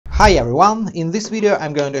Hi everyone, in this video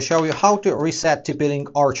I'm going to show you how to reset TP Link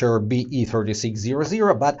Archer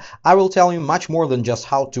BE3600, but I will tell you much more than just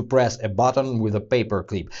how to press a button with a paper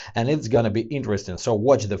clip, and it's gonna be interesting, so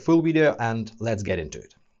watch the full video and let's get into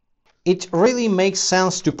it. It really makes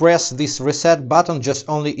sense to press this reset button just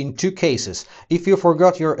only in two cases: if you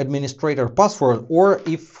forgot your administrator password, or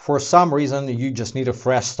if for some reason you just need a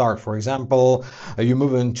fresh start. For example, you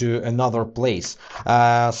move into another place.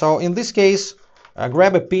 So in this case,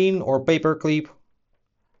 grab a pin or paper clip,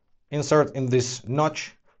 insert in this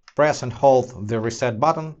notch, press and hold the reset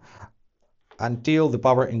button until the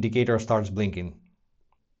power indicator starts blinking,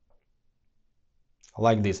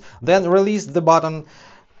 like this. Then release the button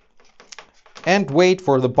and wait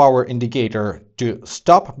for the power indicator to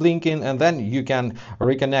stop blinking, and then you can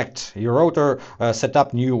reconnect your router, set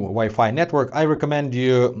up new Wi-Fi network. I recommend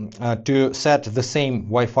you to set the same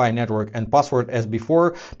Wi-Fi network and password as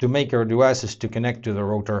before to make your devices to connect to the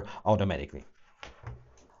router automatically.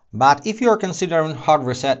 But if you are considering hard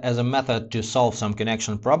reset as a method to solve some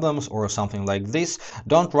connection problems or something like this,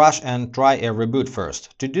 don't rush and try a reboot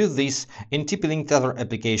first. To do this, in TP Link Tether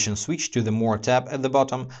application, switch to the More tab at the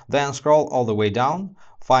bottom, then scroll all the way down,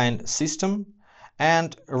 find System,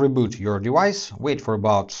 and reboot your device. Wait for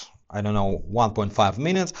about, I don't know, 1.5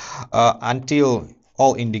 minutes until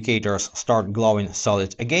all indicators start glowing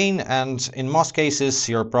solid again, and in most cases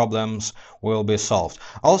your problems will be solved.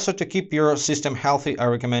 Also, to keep your system healthy, I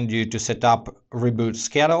recommend you to set up reboot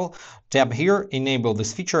schedule. Tap here, enable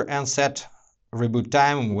this feature, and set reboot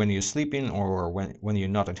time when you're sleeping or when you're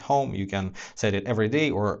not at home. You can set it every day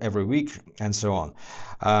or every week and so on.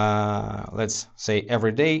 Let's say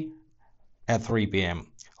every day at 3 p.m.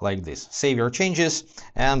 like this. Save your changes,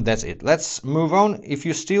 and that's it. Let's move on. If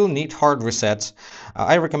you still need hard resets,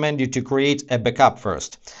 I recommend you to create a backup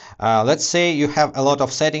first. Let's say you have a lot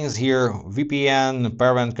of settings here, VPN,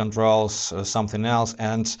 parent controls, something else,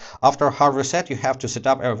 and after hard reset you have to set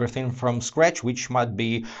up everything from scratch, which might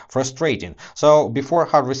be frustrating. So before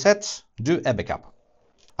hard resets, do a backup.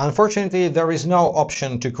 Unfortunately, there is no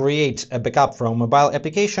option to create a backup from mobile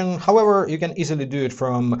application. However, you can easily do it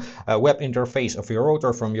from a web interface of your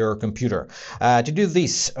router from your computer. To do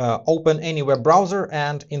this, open any web browser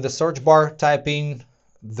and in the search bar type in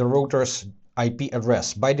the router's IP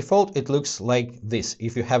address. By default, it looks like this,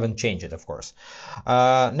 if you haven't changed it, of course.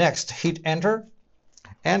 Next, hit enter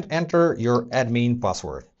and enter your admin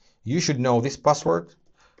password. You should know this password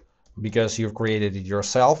because you've created it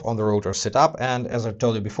yourself on the router setup, and as I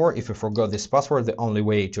told you before, if you forgot this password, the only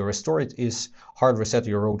way to restore it is hard reset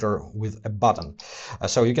your router with a button.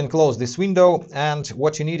 So you can close this window, and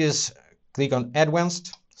what you need is click on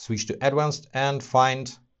Advanced, switch to Advanced, and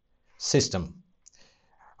find System.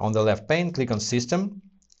 On the left pane, click on System,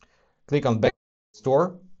 click on Backup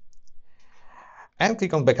Store, and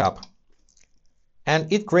click on Backup.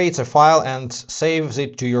 And it creates a file and saves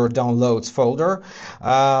it to your downloads folder.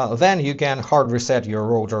 Then you can hard reset your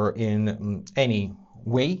router in any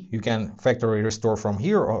way. You can factory restore from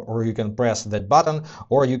here, or you can press that button,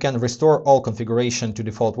 or you can restore all configuration to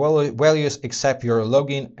default values except your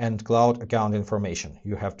login and cloud account information.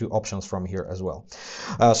 You have two options from here as well.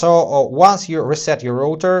 Once you reset your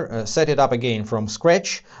router, set it up again from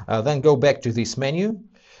scratch, then go back to this menu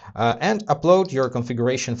and upload your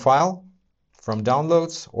configuration file from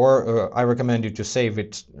downloads, or I recommend you to save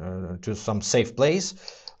it to some safe place.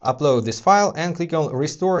 Upload this file and click on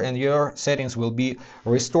Restore, and your settings will be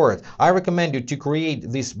restored. I recommend you to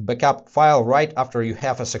create this backup file right after you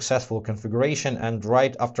have a successful configuration and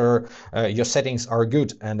right after your settings are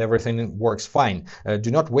good and everything works fine.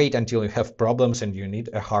 Do not wait until you have problems and you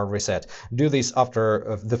need a hard reset. Do this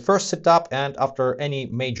after the first setup and after any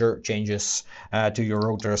major changes to your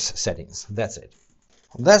router's settings. That's it.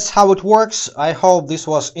 That's how it works. I hope this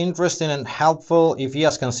was interesting and helpful. If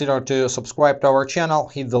yes, consider to subscribe to our channel,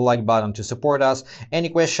 hit the like button to support us. Any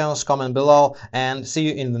questions, comment below, and see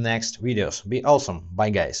you in the next videos. Be awesome. Bye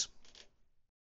guys.